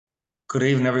Good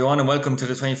evening, everyone, and welcome to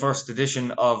the 21st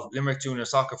edition of Limerick Junior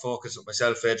Soccer Focus with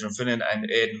myself, Adrian Finnan,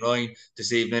 and Aidan Ryan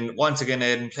this evening. Once again,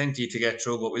 Aidan, plenty to get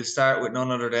through, but we'll start with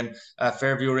none other than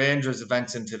Fairview Rangers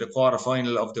advancing to the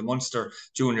quarter-final of the Munster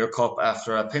Junior Cup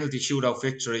after a penalty shootout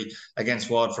victory against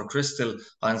Waterford Crystal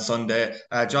on Sunday.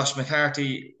 Josh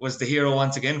McCarthy was the hero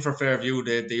once again for Fairview,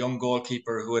 the young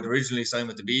goalkeeper who had originally signed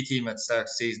with the B team at the start of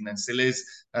the season and still is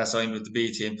signed with the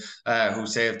B team, who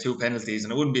saved two penalties.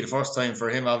 And it wouldn't be the first time for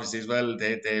him, obviously, as well.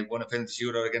 They won a penalty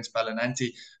shootout against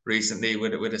Ballinanty recently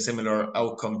with a similar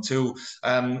outcome too.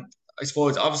 I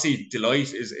suppose obviously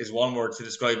delight is one word to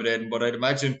describe it, Aidan, but I'd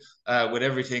imagine with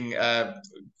everything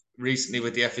recently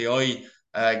with the FAI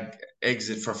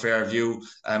exit for Fairview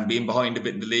and being behind a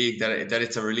bit in the league, that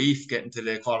it's a relief getting to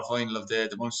the quarter final of the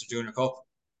Munster Junior Cup.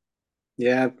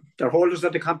 Yeah, they're holders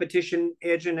of the competition,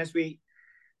 Adrian, as we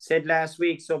said last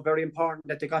week. So very important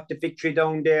that they got the victory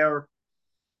down there.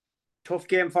 Tough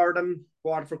game for them.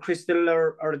 Waterford Crystal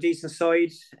are a decent side,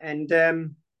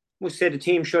 and must say the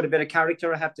team showed a bit of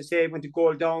character. I have to say, went to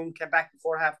goal down, came back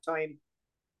before half time,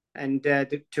 and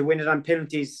to win it on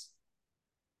penalties,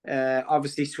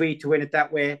 obviously sweet to win it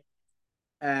that way.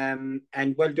 And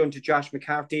well done to Josh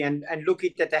McCarthy, and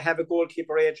lucky that they have a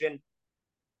goalkeeper, Adrian,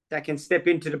 that can step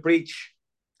into the breach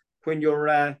when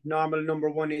your normal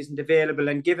number one isn't available.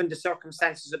 And given the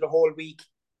circumstances of the whole week,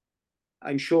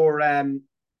 I'm sure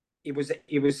it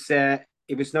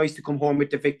was nice to come home with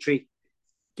the victory,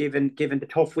 given the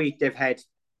tough week they've had.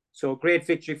 So great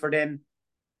victory for them,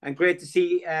 and great to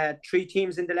see three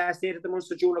teams in the last eight of the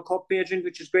Munster Junior Cup, Adrian,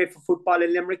 which is great for football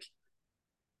in Limerick.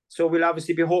 So we'll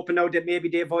obviously be hoping now that maybe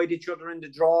they avoid each other in the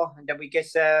draw, and that we get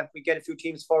a few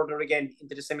teams further again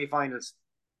into the semi-finals.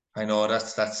 I know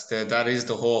that is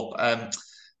the hope.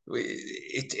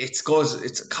 It's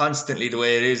constantly the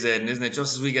way it is, then, isn't it?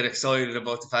 Just as we get excited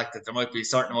about the fact that there might be a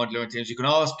certain amount of Limerick teams, you can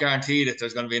always guarantee that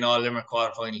there's going to be an all Limerick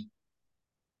quarter final.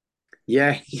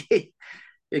 Yeah,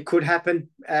 it could happen.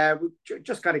 We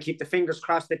just got to keep the fingers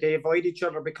crossed that they avoid each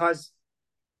other, because,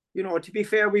 you know, to be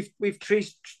fair, we've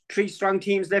three strong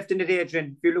teams left in it,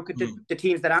 Adrian. If you look at the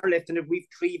teams that are left in it, we've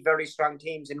three very strong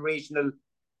teams in regional,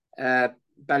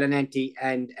 Ballinanty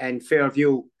and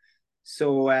Fairview.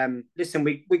 So listen,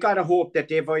 we gotta hope that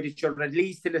they avoid each other at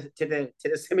least to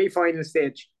the semi-final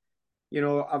stage. You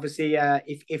know, obviously,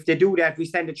 if they do that, we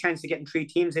stand a chance of getting three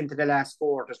teams into the last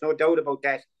four. There's no doubt about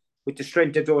that, with the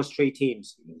strength of those three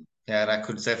teams. Yeah, that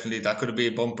could be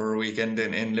a bumper weekend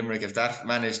in Limerick if that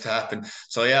managed to happen.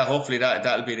 So yeah, hopefully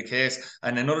that'll be the case.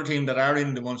 And another team that are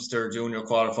in the Munster Junior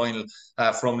quarter final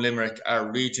from Limerick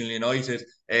are Regional United.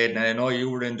 And I know you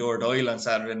were in Doyle on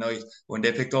Saturday night when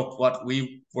they picked up what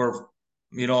we were,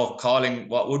 you know, calling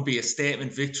what would be a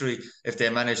statement victory if they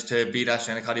managed to beat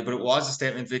Ashton-in-Acadie. But it was a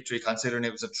statement victory considering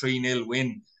it was a 3-0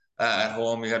 win at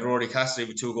home. We had Rory Cassidy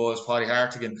with 2 goals, Paddy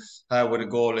Hartigan with a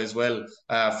goal as well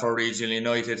for Regional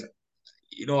United.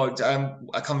 You know,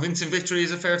 a convincing victory,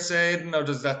 is it fair to say, or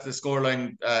does that the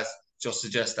scoreline just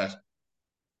suggest that?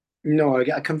 No,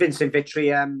 a convincing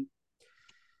victory.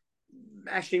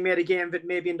 Ashling made a game of it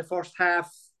maybe in the first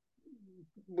half.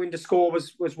 When the score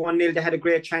was 1-0, they had a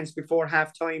great chance before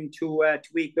half time to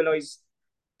equalise.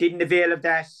 Didn't avail of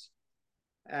that.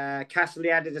 Cassidy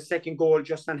added a second goal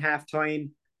just on half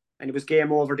time, and it was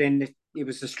game over then. It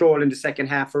was a stroll in the second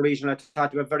half for Regional. I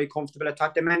thought they were very comfortable. I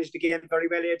thought they managed the game very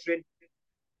well, Adrian.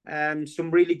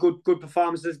 Some really good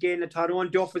performances again. I thought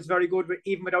Owen Duff was very good,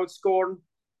 even without scoring.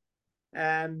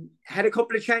 Had a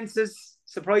couple of chances.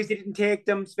 Surprised he didn't take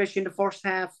them, especially in the first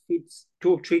half. He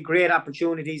took 3 great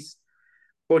opportunities.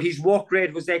 But his work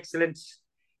rate was excellent.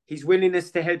 His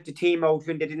willingness to help the team out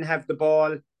when they didn't have the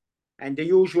ball. And the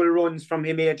usual runs from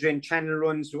him, Adrian, channel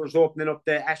runs, was opening up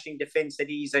the Ashling defence at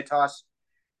ease, I thought.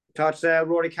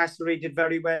 Rory Cassidy did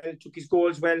very well, took his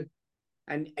goals well.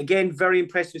 And again, very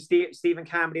impressed with Stephen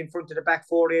Carmody in front of the back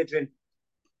four, Adrian.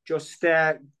 Just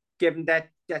given that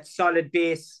solid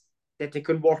base that they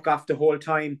can work off the whole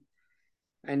time.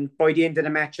 And by the end of the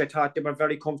match, I thought they were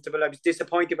very comfortable. I was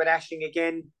disappointed with Ashling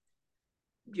again.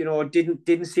 You know,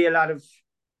 didn't see a lot of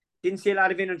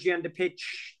energy on the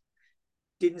pitch.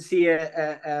 Didn't see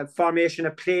a formation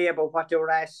of play about what they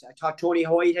were at. I thought Tony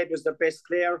Whitehead was their best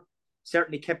player.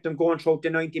 Certainly kept them going throughout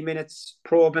the 90 minutes,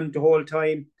 probing the whole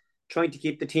time, trying to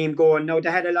keep the team going. Now,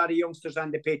 they had a lot of youngsters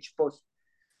on the pitch, but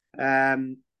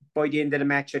by the end of the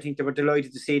match, I think they were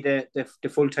delighted to see the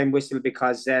full-time whistle,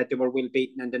 because they were well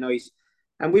beaten in the night.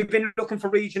 And we've been looking for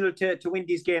Regional to win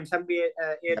these games, haven't we,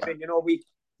 Adrian? You know,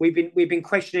 we've been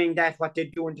questioning what they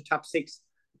do in the top 6.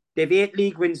 They've 8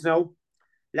 league wins now.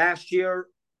 Last year,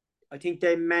 I think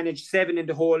they managed 7 in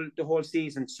the whole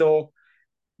season. So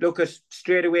look at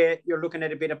straight away, you're looking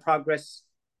at a bit of progress.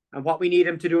 And what we need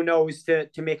them to do now is to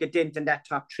make a dent in that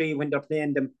top three when they're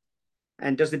playing them.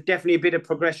 And there's definitely a bit of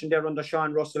progression there under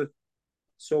Sean Russell.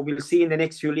 So we'll see in the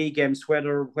next few league games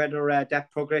whether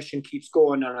that progression keeps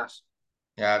going or not.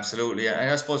 Yeah, absolutely. And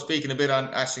I suppose speaking a bit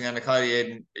on Aisling and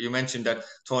Aidan, you mentioned that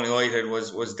Tony Whitehead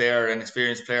was there, an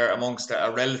experienced player amongst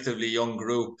a relatively young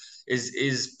group. Is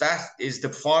the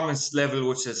performance level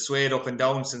which has swayed up and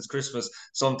down since Christmas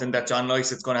something that John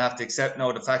Lycett's going to have to accept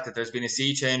now? The fact that there's been a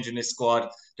sea change in this squad,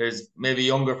 there's maybe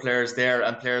younger players there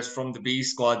and players from the B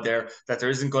squad there, that there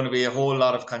isn't going to be a whole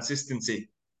lot of consistency.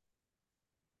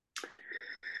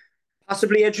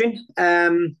 Possibly,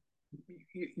 Adrian.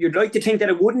 You'd like to think that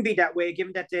it wouldn't be that way,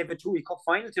 given that they have a two-week cup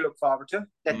final to look forward to,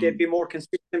 that they'd be more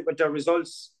consistent with their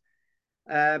results.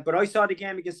 But I saw the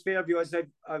game against Fairview, as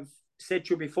I've said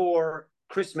to you before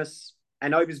Christmas,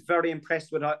 and I was very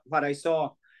impressed with what I saw.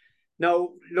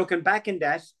 Now, looking back in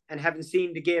that and having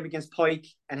seen the game against Pike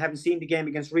and having seen the game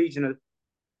against Regional,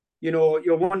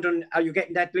 you're wondering, are you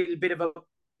getting that little bit of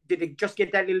did they just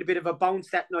get that little bit of a bounce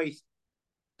that night?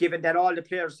 Given that all the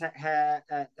players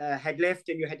had left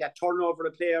and you had that turnover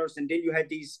of players, and then you had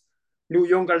these new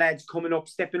younger lads coming up,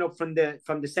 stepping up from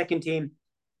the second team,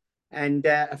 and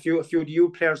a few of the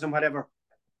youth players and whatever.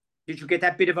 Did you get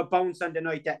that bit of a bounce on the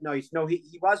night that night? No,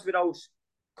 he was without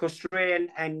Custrain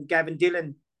and Gavin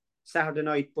Dillon Saturday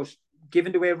night, but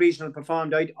given the way Regional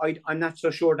performed, I'm not so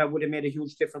sure that would have made a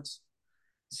huge difference.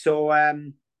 So a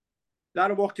lot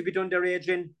of work to be done there,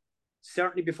 Adrian.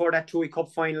 Certainly before that two-week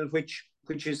cup final, which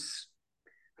is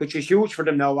huge for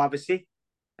them now, obviously,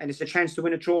 and it's a chance to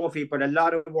win a trophy. But a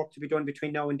lot of work to be done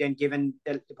between now and then, given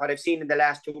what I've seen in the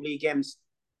last two league games.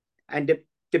 And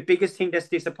the biggest thing that's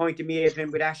disappointed me,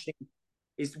 Adrian, with Aisling,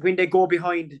 is when they go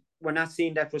behind, we're not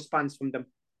seeing that response from them.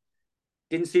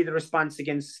 Didn't see the response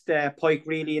against Pike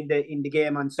really in the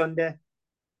game on Sunday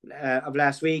of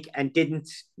last week, and didn't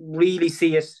really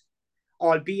see it.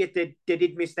 Albeit they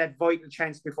did miss that vital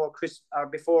chance before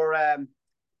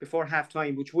half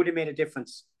time, which would have made a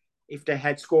difference if they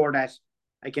had scored that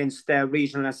against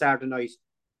Regional on Saturday night.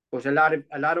 But a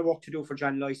lot of work to do for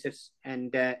John Lycett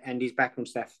and his backroom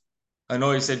staff. I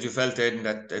know you said you felt, Aidan,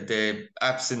 that the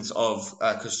absence of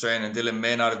Custrain and Dillon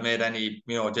may not have made any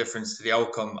difference to the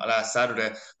outcome last Saturday.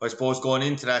 But I suppose going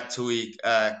into that two-week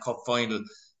cup final,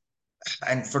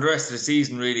 and for the rest of the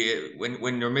season, really,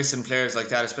 when you're missing players like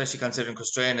that, especially considering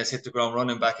Custrain has hit the ground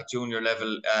running back at junior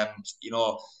level,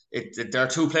 there are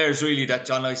two players really that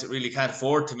John Lycett really can't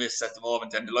afford to miss at the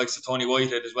moment, and the likes of Tony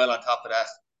Whitehead as well on top of that.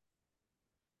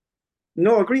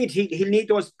 No, agreed. He'll need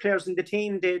those players in the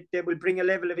team. They will bring a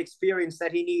level of experience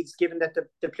that he needs, given that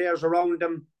the players around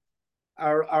them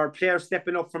are players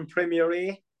stepping up from Premier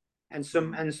A, and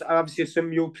obviously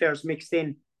some new players mixed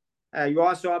in. You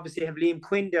also obviously have Liam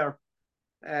Quinn there,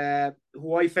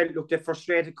 who I felt looked a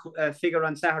frustrated figure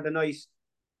on Saturday night.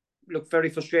 Looked very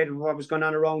frustrated with what was going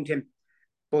on around him.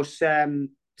 But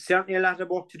certainly a lot of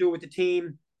work to do with the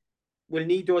team. We'll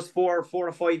need those four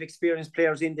or five experienced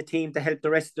players in the team to help the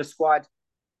rest of the squad.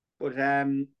 But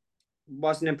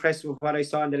wasn't impressed with what I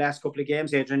saw in the last couple of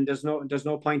games, Adrian. There's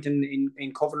no point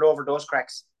in covering over those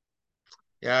cracks.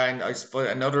 Yeah, and I suppose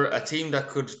a team that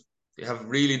could have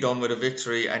really done with a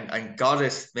victory and got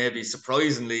it maybe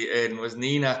surprisingly, Aidan, was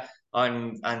Nina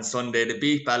on Sunday. They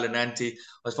beat Ballinanty.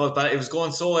 I suppose it was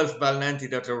going so well for Ballinanty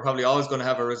that they were probably always going to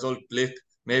have a result blip,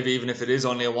 maybe even if it is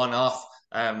only a one-off.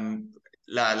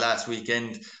 Last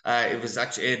weekend, it was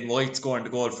actually Aidan White scoring the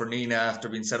goal for Nina after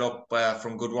being set up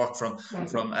from good work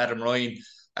from Adam Ryan.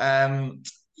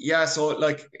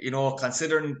 So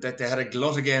considering that they had a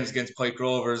glut of games against Pike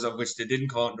Rovers, of which they didn't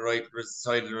come out the right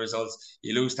side of the results,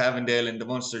 you lose to Avondale in the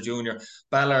Munster Junior.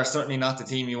 Ballard are certainly not the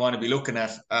team you want to be looking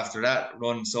at after that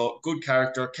run. So good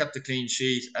character, kept a clean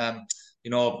sheet.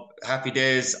 Happy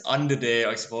days on the day,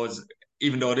 I suppose,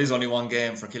 even though it is only one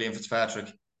game for Killian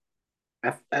Fitzpatrick.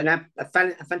 A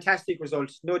fantastic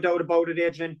result, no doubt about it,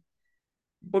 Adrian.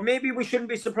 But maybe we shouldn't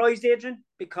be surprised, Adrian,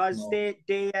 because they've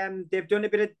done a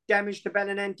bit of damage to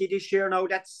Ballinanty this year. Now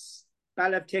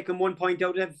Ball have taken 1 point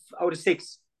out of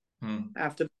 6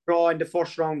 after the draw in the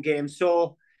first round game.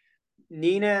 So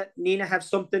Nina have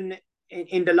something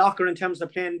in the locker in terms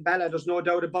of playing Balla. There's no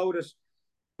doubt about it.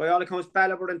 By all accounts,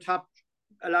 Balla were on top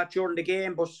a lot during the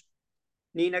game, but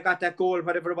Nina got that goal,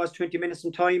 whatever it was, 20 minutes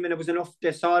in time, and it was enough.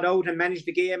 They saw it out and managed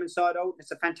the game and saw it out.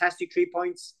 It's a fantastic 3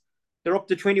 points. They're up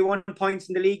to 21 points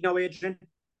in the league now, Adrian.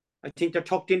 I think they're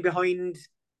tucked in behind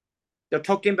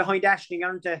Aisling,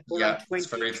 aren't they? Yeah, it's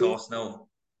very close now.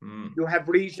 You have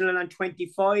Regional on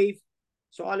 25.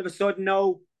 So all of a sudden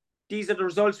now, these are the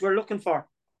results we're looking for.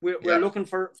 we're looking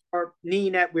for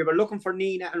Nina. We were looking for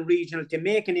Nina and Regional to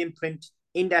make an imprint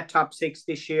in that top 6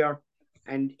 this year.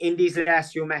 And in these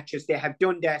last few matches, they have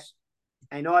done that.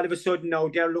 And all of a sudden now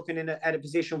they're looking at a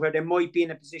position where they might be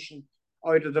in a position,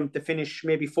 either of them, to finish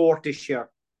maybe 4th this year.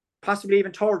 Possibly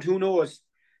even 3rd, who knows?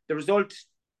 The result,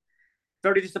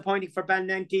 very disappointing for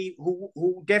Ballinanty,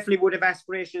 who definitely would have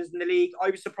aspirations in the league. I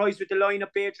was surprised with the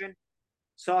lineup, Adrian.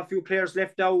 Saw a few players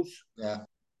left out. Yeah.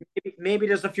 Maybe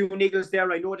there's a few niggles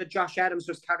there. I know that Josh Adams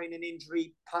was carrying an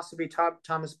injury, possibly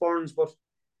Thomas Burns, but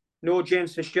no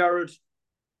James Fitzgerald,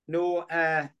 no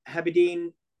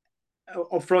Habidine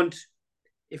up front.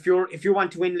 If you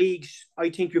want to win leagues, I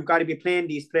think you've got to be playing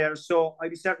these players. So I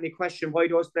would certainly question why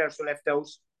those players were left out.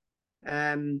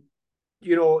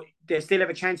 They still have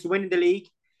a chance of winning the league.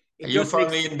 Are you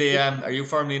firmly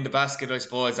in the basket, I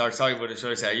suppose, or sorry, what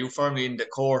should I say? Are you firmly in the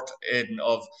court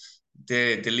of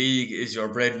the league is your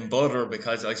bread and butter?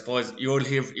 Because I suppose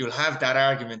you'll have that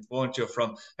argument, won't you,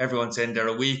 from everyone saying they're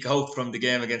a week out from the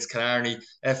game against Killarney,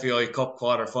 FAI Cup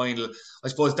quarter final. I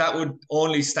suppose that would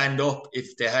only stand up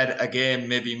if they had a game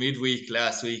maybe midweek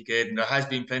last week, and there has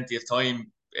been plenty of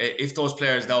time. If those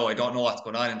players now, I don't know what's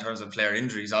going on in terms of player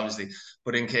injuries, obviously,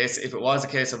 but if it was a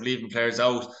case of leaving players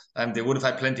out, they would have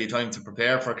had plenty of time to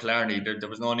prepare for Killarney. There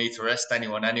was no need to rest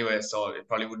anyone anyway, so it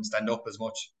probably wouldn't stand up as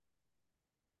much.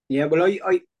 Yeah, well,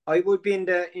 I would be in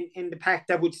the pack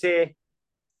that would say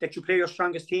that you play your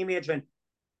strongest team, Adrian.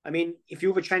 I mean, if you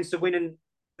have a chance of winning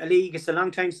a league, it's a long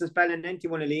time since Ballinanty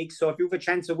won a league, so if you have a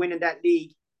chance of winning that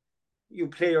league, you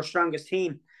play your strongest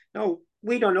team. Now,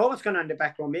 we don't know what's going on in the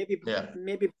background.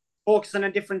 Maybe focusing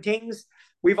on different things.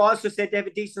 We've also said they have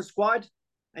a decent squad,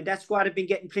 and that squad have been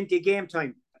getting plenty of game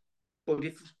time. But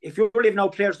if you're leaving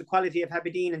out players the quality of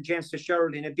Habidine and James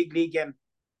Fitzgerald in a big league game,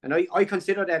 and I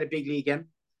consider that a big league game,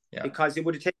 because it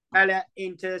would have taken Bala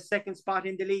into second spot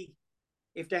in the league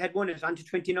if they had won it, onto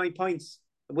 29 points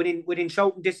within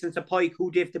shouting distance of Pike,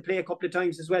 who they have to play a couple of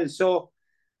times as well. So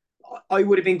I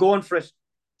would have been going for it.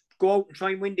 Go out and try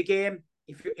and win the game.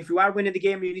 If you are winning the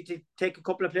game, you need to take a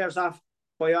couple of players off.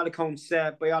 By all accounts,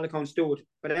 do it.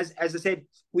 But as I said,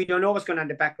 we don't know what's going on in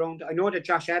the background. I know that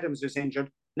Josh Adams was injured.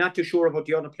 Not too sure about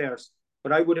the other players.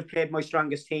 But I would have played my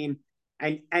strongest team.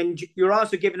 And you're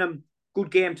also giving them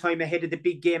good game time ahead of the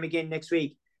big game again next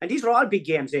week. And these are all big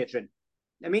games, Adrian.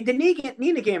 I mean, the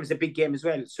Nina game is a big game as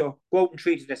well. So go out and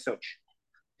treat it as such.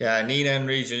 Yeah, Nina and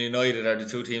Regional United are the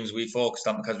two teams we focused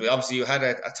on, because you had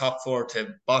a top 4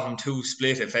 to bottom 2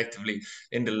 split effectively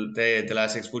in the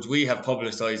last 6, which we have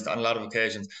publicised on a lot of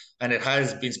occasions, and it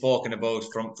has been spoken about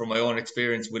from my own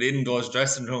experience within those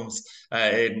dressing rooms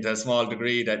in a small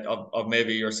degree that of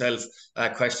maybe yourself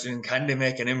questioning, can they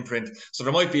make an imprint? So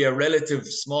there might be a relative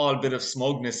small bit of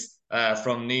smugness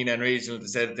from Nina and Regional to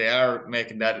say that they are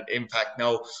making that impact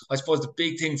now. I suppose the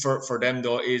big thing for them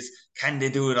though is, can they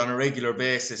do it on a regular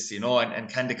basis, and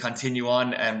can they continue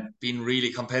on and being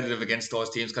really competitive against those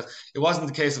teams? Because it wasn't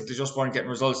the case of they just weren't getting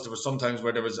results. There was sometimes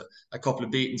where there was a couple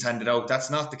of beatings handed out. That's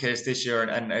not the case this year,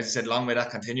 and as I said, long may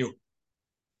that continue.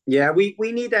 Yeah, we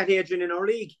need that, Adrian, in our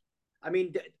league. I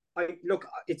mean, look,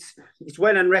 it's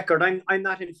well on record. I'm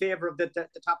not in favour of the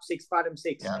top 6, bottom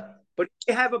 6. Yeah. But if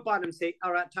you have a bottom 6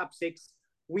 or a top 6,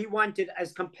 we want it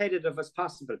as competitive as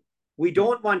possible. We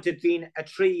don't want it being a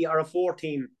 3 or a 4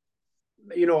 team,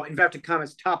 inverted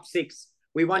commas, top 6.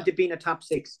 We want it being a top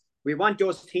 6. We want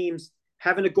those teams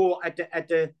having a go at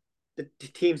the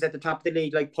teams at the top of the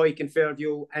league, like Pike and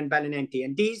Fairview and Ballinanty.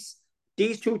 And these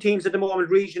two teams at the moment,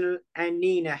 Regional and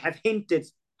Nina, have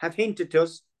hinted to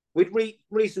us with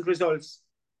recent results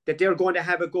that they're going to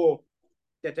have a go,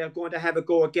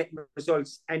 at getting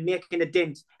results and making a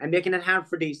dent and making it hard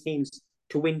for these teams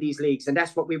to win these leagues. And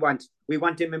that's what we want. We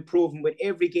want them improving with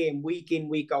every game, week in,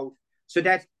 week out, so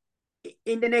that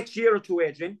in the next year or two,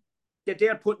 Adrian, that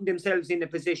they're putting themselves in a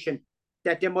position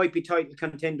that they might be title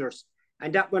contenders,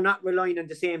 and that we're not relying on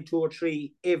the same 2 or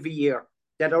 3 every year.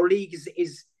 That our league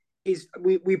is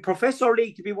we profess our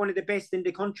league to be one of the best in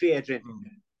the country, Adrian.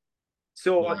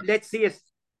 So let's see it.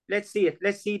 Let's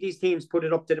see these teams put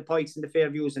it up to the Pikes and the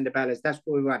Fairviews and the Ballas. That's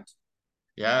what we want.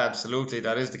 Yeah, absolutely.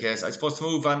 That is the case. I suppose to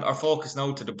move on our focus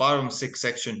now to the bottom 6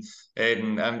 section.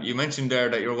 And you mentioned there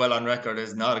that you're well on record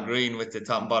as not agreeing with the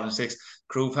top and bottom 6.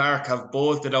 Crewe Park have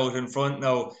bolted out in front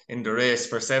now in the race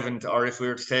for 7th, or if we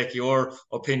were to take your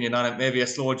opinion on it, maybe a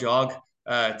slow jog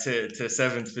to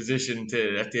 7th position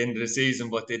at the end of the season.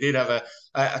 But they did have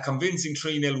a convincing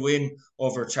 3-0 win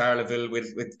over Charleville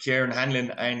with Kieran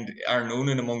Hanlon and Aaron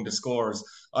Noonan among the scorers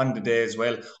on the day as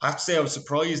well. I have to say I was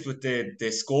surprised with the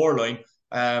scoreline.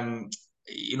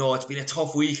 it's been a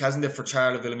tough week, hasn't it, for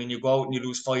Charleville? I mean, you go out and you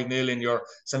lose 5-0 in your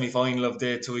semi-final of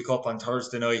the two-week cup on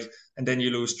Thursday night, and then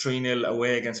you lose 3-0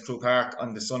 away against Crew Park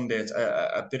on the Sunday. It's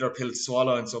a bitter pill to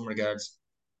swallow in some regards.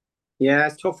 Yeah,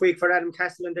 it's a tough week for Adam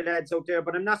Castle and the lads out there,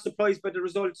 but I'm not surprised by the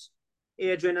results,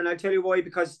 Adrian, and I'll tell you why,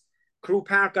 because Crew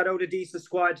Park got out a decent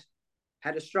squad,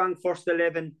 had a strong first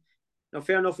 11. Now,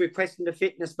 fair enough, we've questioned the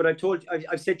fitness, but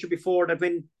I've said to you before that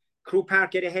when Crew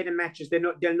Park get ahead in matches,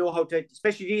 they'll know how to,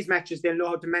 especially these matches, they'll know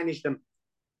how to manage them.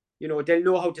 They'll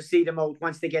know how to see them out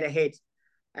once they get ahead.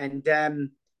 And,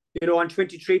 on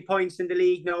 23 points in the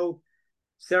league now,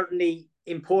 certainly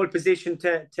in pole position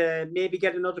to maybe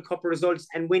get another couple of results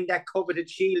and win that coveted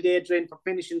shield, Adrian, for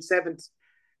finishing 7th.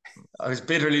 I was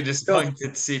bitterly disappointed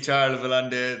to see Charleville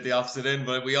on the opposite end,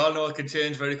 but we all know it can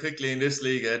change very quickly in this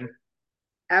league, Ed.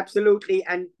 Absolutely.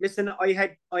 And listen, I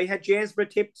had Jamesborough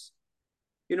tipped.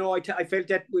 I felt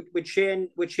that with Shane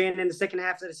in the second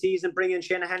half of the season, bringing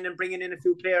Shanahan and bringing in a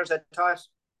few players, I thought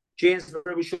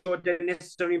Jamesborough will show the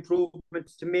necessary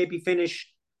improvements to maybe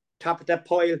finish top of that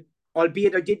pile.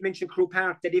 Albeit I did mention Crew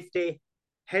Park that if they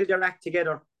held their act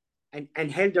together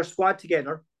and held their squad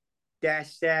together,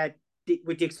 that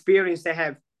with the experience they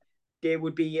have, they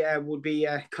would be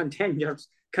contenders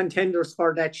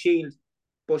for that shield.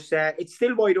 But it's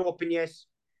still wide open yet.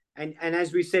 And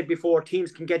as we said before,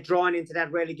 teams can get drawn into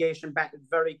that relegation battle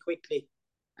very quickly.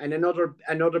 And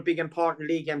another big important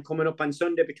league game coming up on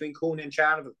Sunday between Cooney and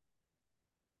Charleville.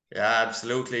 Yeah,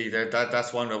 absolutely.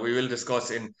 That's one that we will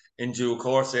discuss in due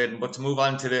course, Aidan. But to move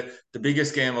on to the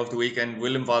biggest game of the weekend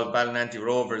will involve Ballinanty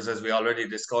Rovers, as we already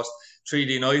discussed.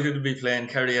 Treaty United will be playing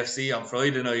Kerry FC on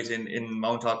Friday night in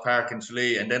Mount Hawk Park in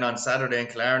Tralee. And then on Saturday in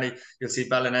Killarney, you'll see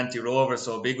Ballinanty Rovers.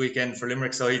 So a big weekend for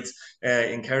Limerick sides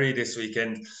in Kerry this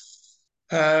weekend.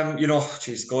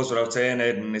 Goes without saying,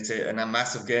 Aidan, it's a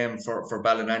massive game for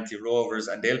Ballinanty Rovers,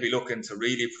 and they'll be looking to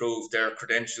really prove their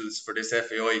credentials for this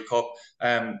FAI Cup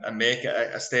and make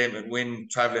a statement win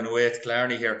travelling away to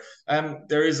Killarney here.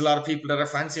 There is a lot of people that are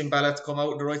fancying Balla to come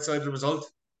out on the right side of the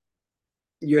result.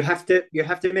 You have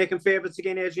to make them favourites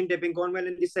again, Adrian. They've been going well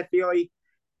in this FAI,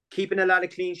 keeping a lot of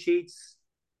clean sheets.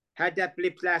 Had that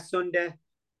blip last Sunday,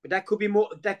 but that could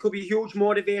be huge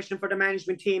motivation for the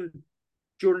management team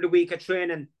during the week of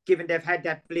training, given they've had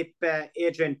that blip,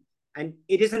 Adrian. And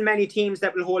it isn't many teams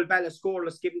that will hold Balla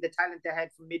scoreless, given the talent they had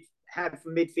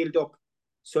from midfield up.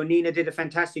 So Nina did a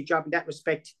fantastic job in that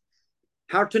respect.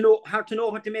 Hard to know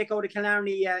what to make out of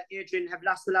Killarney, Adrian. Have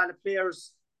lost a lot of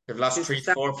players. They've lost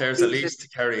 3-4 players at least to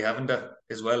Kerry, haven't they,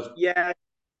 as well? Yeah,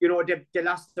 they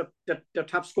lost their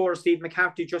top scorer, Steve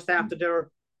McCarthy, just after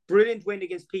their brilliant win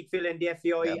against Peakville in the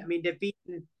FAI. Yeah. I mean,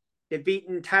 they've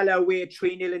beaten Tala away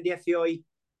 3-0 in the FAI.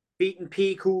 Beaten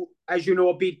Peak, who, as you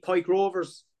know, beat Pike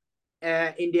Rovers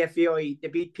in the FAI. They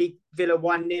beat Peakville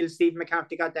 1-0. Steve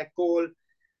McCarthy got that goal.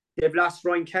 They've lost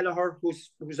Ryan Kelleher,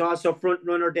 who's also front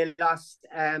runner. They lost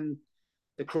the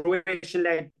Croatian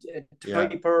lad,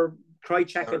 Typer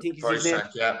Krajcak, I think is his name.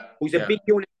 Yeah. Who's a big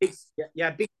unit,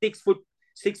 big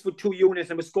 6'2" unit,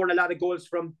 and was scoring a lot of goals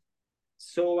from.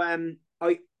 So I'm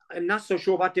not so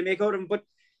sure what to make out of him, but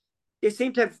they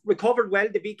seem to have recovered well.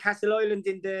 They beat Castle Island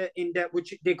in the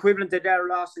which the equivalent of their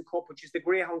Lawson Cup, which is the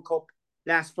Greyhound Cup,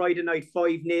 last Friday night,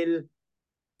 5-0.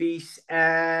 Beat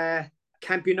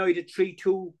Camp United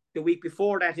 3-2 the week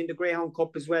before that in the Greyhound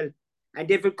Cup as well. And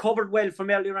they've recovered well from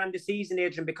earlier on the season,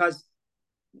 Adrian, because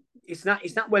it's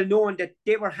not well known that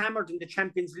they were hammered in the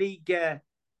Champions League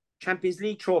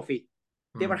trophy.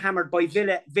 They were hammered by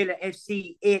Villa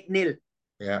FC 8-0.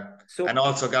 Yeah. So, and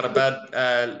also got a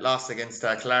bad loss against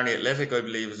Killarney Athletic, I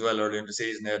believe, as well earlier in the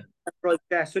season. Ed. Right.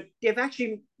 Yeah. So they've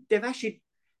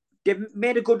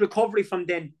made a good recovery from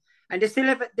then. And they still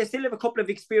have a couple of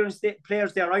experienced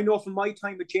players there. I know from my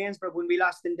time with Jamesborough when we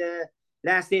lost in the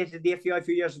last 8 of the FAI a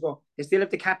few years ago. They still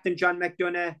have the captain, John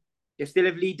McDonough. They still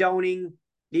have Lee Downing,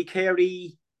 Lee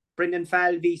Carey, Brendan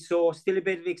Falvey. So still a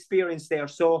bit of experience there.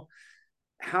 So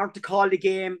hard to call the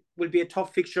game. Will be a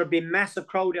tough fixture. It'll be a massive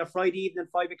crowd there Friday evening,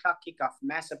 5 o'clock kickoff.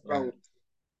 Massive crowd. Yeah.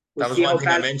 That was one thing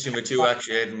I mentioned with you,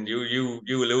 actually, and you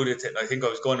alluded to it. I think I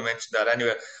was going to mention that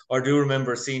anyway. I do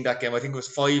remember seeing that game. I think it was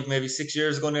 5, maybe 6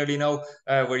 years ago nearly now,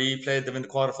 where you played them in the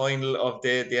quarterfinal of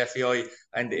the FAI,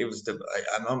 and it was a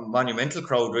monumental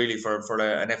crowd really for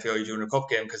an FAI Junior Cup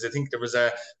game, because I think there was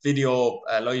a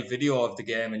live video of the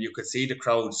game, and you could see the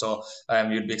crowd. So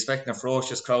you'd be expecting a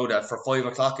ferocious crowd for 5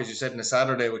 o'clock, as you said, on a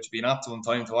Saturday, which would be an optimum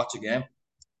time to watch a game.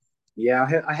 Yeah,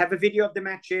 I have a video of the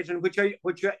match, Adrian, which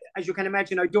as you can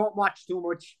imagine, I don't watch too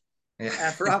much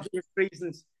for obvious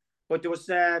reasons. But there was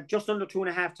just under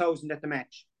 2,500 at the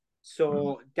match,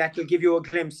 so that will give you a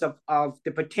glimpse of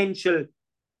the potential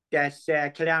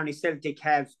that Killarney Celtic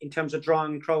have in terms of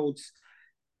drawing crowds.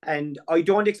 And I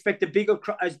don't expect as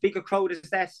big a crowd as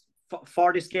that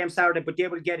for this game Saturday, but they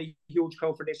will get a huge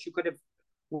crowd for this. You could have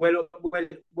well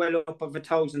up of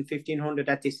 1,000, 1,500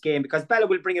 at this game, because Bella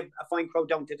will bring a fine crowd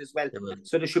down to it as well.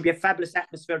 So there should be a fabulous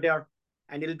atmosphere there,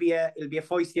 and it'll be a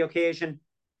feisty occasion.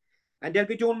 And they'll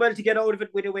be doing well to get out of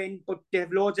it with a win, but they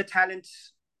have loads of talent.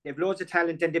 And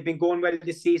they've been going well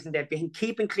this season. They've been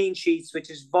keeping clean sheets, which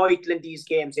is vital in these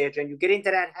games, Adrian. You get into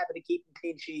that habit of keeping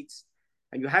clean sheets,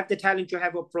 and you have the talent you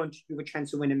have up front, you have a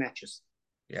chance of winning matches.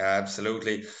 Yeah,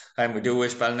 absolutely. And we do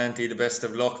wish Ballinanty the best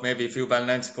of luck. Maybe a few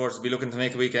Ballinanty supporters will be looking to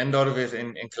make a weekend out of it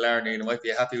in Killarney. And it might be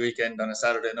a happy weekend on a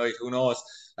Saturday night. Who knows?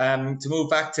 To move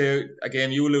back to a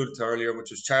game you alluded to earlier,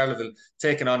 which was Charleville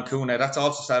taking on Coonagh. That's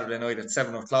also Saturday night at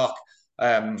 7 o'clock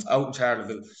out in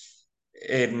Charleville.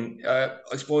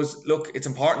 I suppose, look, it's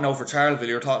important now for Charleville.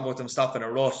 You're talking about them stopping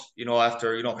a rut,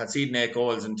 after, conceding 8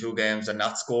 goals in 2 games and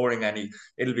not scoring any.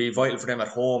 It'll be vital for them at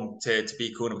home to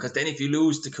beat Coonagh, because then if you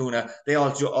lose to Coonagh, they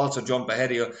also jump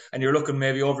ahead of you, and you're looking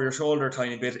maybe over your shoulder a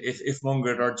tiny bit if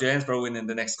Mungret or Janesborough win in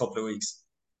the next couple of weeks.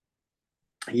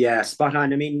 Yeah, spot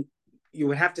on. I mean, you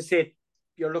would have to say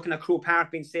you're looking at Crew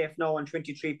Park being safe now on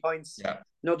 23 points. Yeah.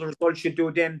 Another result should do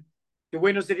them. The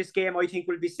winners of this game, I think,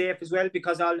 will be safe as well,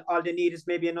 because all they need is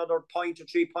maybe another point or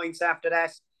 3 points after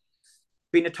that.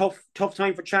 Been a tough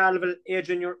time for Charleville.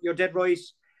 Adrian, you're dead right.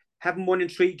 Haven't won in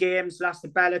 3 games. Lost to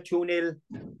Balla 2-0.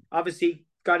 Obviously,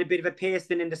 got a bit of a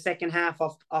pasting in the second half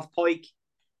of Pike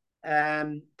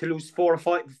to lose 4 or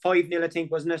 5-0, I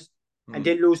think, wasn't it? And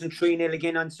then losing 3-0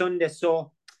 again on Sunday.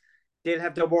 So they'll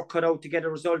have their work cut out to get a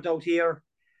result out here.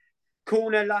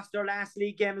 Coonagh lost their last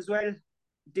league game as well.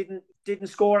 Didn't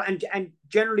score and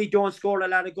generally don't score a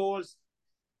lot of goals.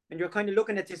 And you're kind of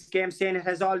looking at this game saying it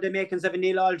has all the makings of a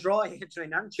 0-0 draw,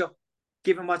 aren't you?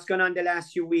 Given what's gone on the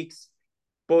last few weeks.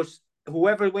 But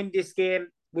whoever wins this game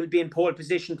will be in pole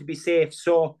position to be safe.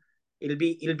 So it'll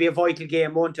be a vital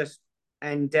game, won't it?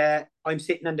 And I'm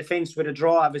sitting on the fence with a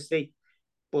draw, obviously.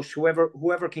 But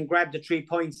whoever can grab the 3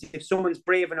 points, if someone's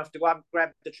brave enough to go out and grab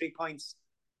the 3 points,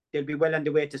 they'll be well on the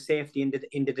way to safety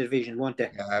in the division, won't they?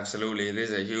 Yeah, absolutely. It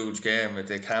is a huge game.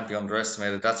 It can't be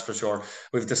underestimated, that's for sure.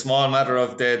 With the small matter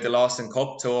of the Lawson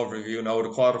Cup to overview now, the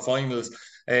quarterfinals,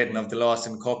 Aidan, of the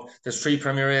Lawson Cup. There's 3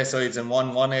 Premier A sides and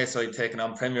one 1A side taking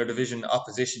on Premier Division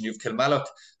opposition. You've Kilmallock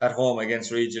at home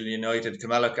against Regional United.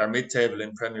 Kilmallock are mid-table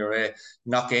in Premier A.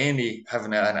 Knockany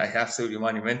having an absolutely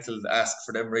monumental ask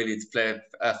for them really to play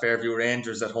Fairview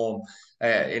Rangers at home.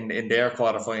 In their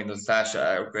quarterfinal slash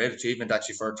a great achievement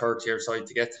actually for a 3rd-tier side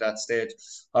to get to that stage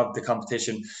of the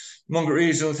competition. Mungret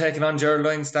Regional taking on Gerald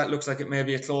Lyons. That looks like it may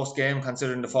be a close game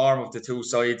considering the form of the 2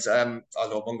 sides.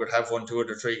 Although Mungret have won 2 of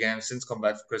their 3 games since come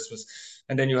back for Christmas.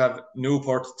 And then you have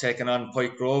Newport taking on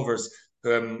Pike Rovers.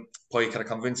 Pike had a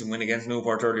convincing win against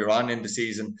Newport earlier on in the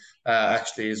season,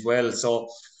 actually as well. So,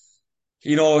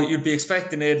 you'd be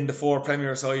expecting Aidan the 4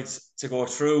 Premier sides to go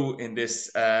through in this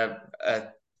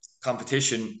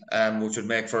competition, which would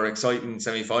make for exciting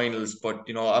semi-finals. But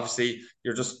obviously,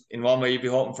 you're just in one way you'd be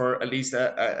hoping for at least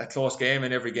a close game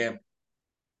in every game.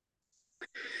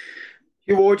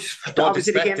 You would. Don't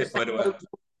expect it, by the way.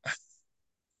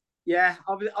 Yeah,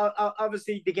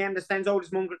 obviously the game that stands out is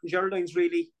Mungret and Gerald Lyons,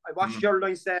 really. I watched Gerald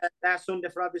Lyons last Sunday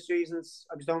for obvious reasons.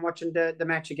 I was down watching the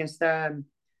match against Art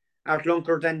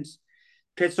Lunkard, and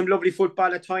played some lovely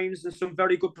football at times and some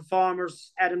very good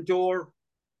performers. Adam Dorr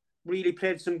really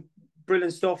played some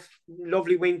brilliant stuff.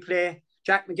 Lovely wing play.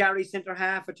 Jack McGarry, centre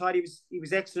half. I thought he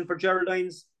was excellent for Gerald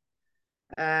Lyons.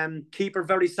 Keeper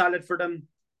very solid for them.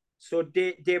 So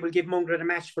they will give Mungret a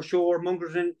match for sure.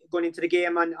 Mungret going into the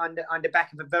game on the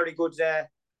back of a very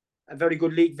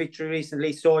good league victory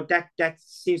recently. So that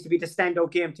seems to be the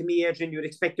standout game to me, Adrian. You'd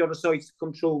expect the other sides to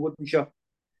come through, wouldn't you?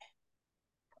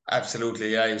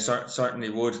 Absolutely, yeah, you certainly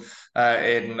would.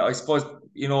 Aidan, I suppose,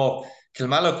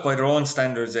 Kilmallock, by their own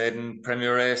standards, Aidan,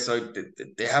 Premier A, so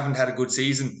they haven't had a good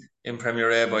season in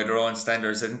Premier A by their own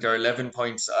standards. I think they're 11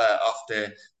 points off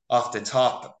the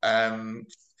top.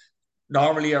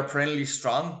 Normally are perennially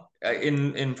strong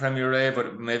in Premier A,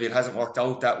 but maybe it hasn't worked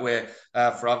out that way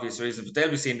for obvious reasons. But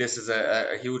they'll be seeing this as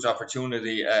a huge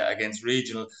opportunity against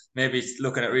Regional. Maybe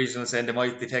looking at Regional saying they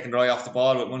might be taking their eye off the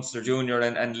ball with Munster Junior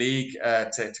and League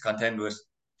to contend with.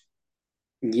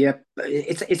 Yep,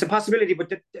 it's a possibility, but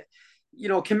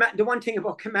the one thing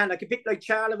about Kilmallock, a bit like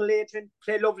Charleville, Adrian,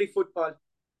 play lovely football.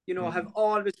 Have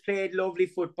always played lovely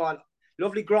football,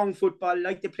 lovely ground football,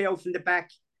 like they play out from the back.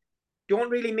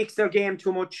 Don't really mix their game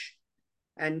too much.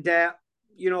 And, I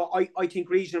think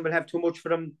Regional will have too much for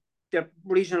them. The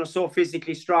Regional are so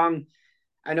physically strong.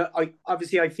 And I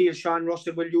obviously I feel Sean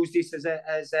Russell will use this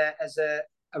as a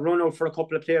run out for a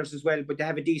couple of players as well. But they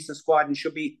have a decent squad and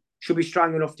should be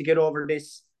strong enough to get over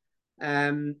this.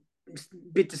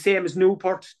 Bit the same as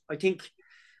Newport. I think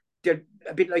they're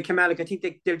a bit like Kilmallock. I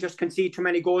think they'll just concede too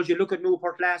many goals. You look at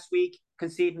Newport last week,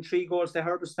 conceding 3 goals to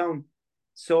Herberstown.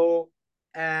 So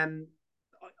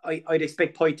I'd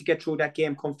expect Pite to get through that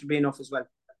game comfortably enough as well.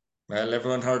 Well,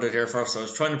 everyone heard it here first. I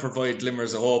was trying to provide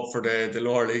glimmers of hope for the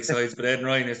lower league sides, but Ed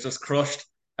Ryan has just crushed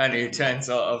any chance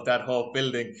of that hope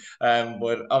building.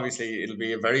 But obviously, it'll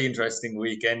be a very interesting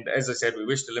weekend. As I said, we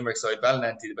wish the Limerick side,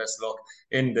 Ballinanty, the best of luck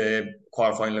in the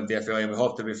quarter-final of the FAI, and we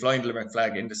hope to be flying the Limerick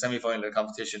flag in the semi-final of the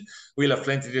competition. We'll have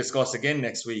plenty to discuss again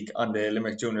next week on the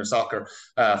Limerick Junior Soccer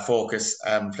focus.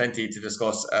 Plenty to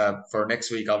discuss for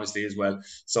next week, obviously, as well.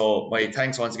 So my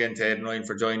thanks once again to Ed Ryan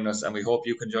for joining us, and we hope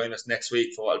you can join us next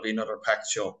week for what will be another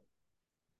packed show.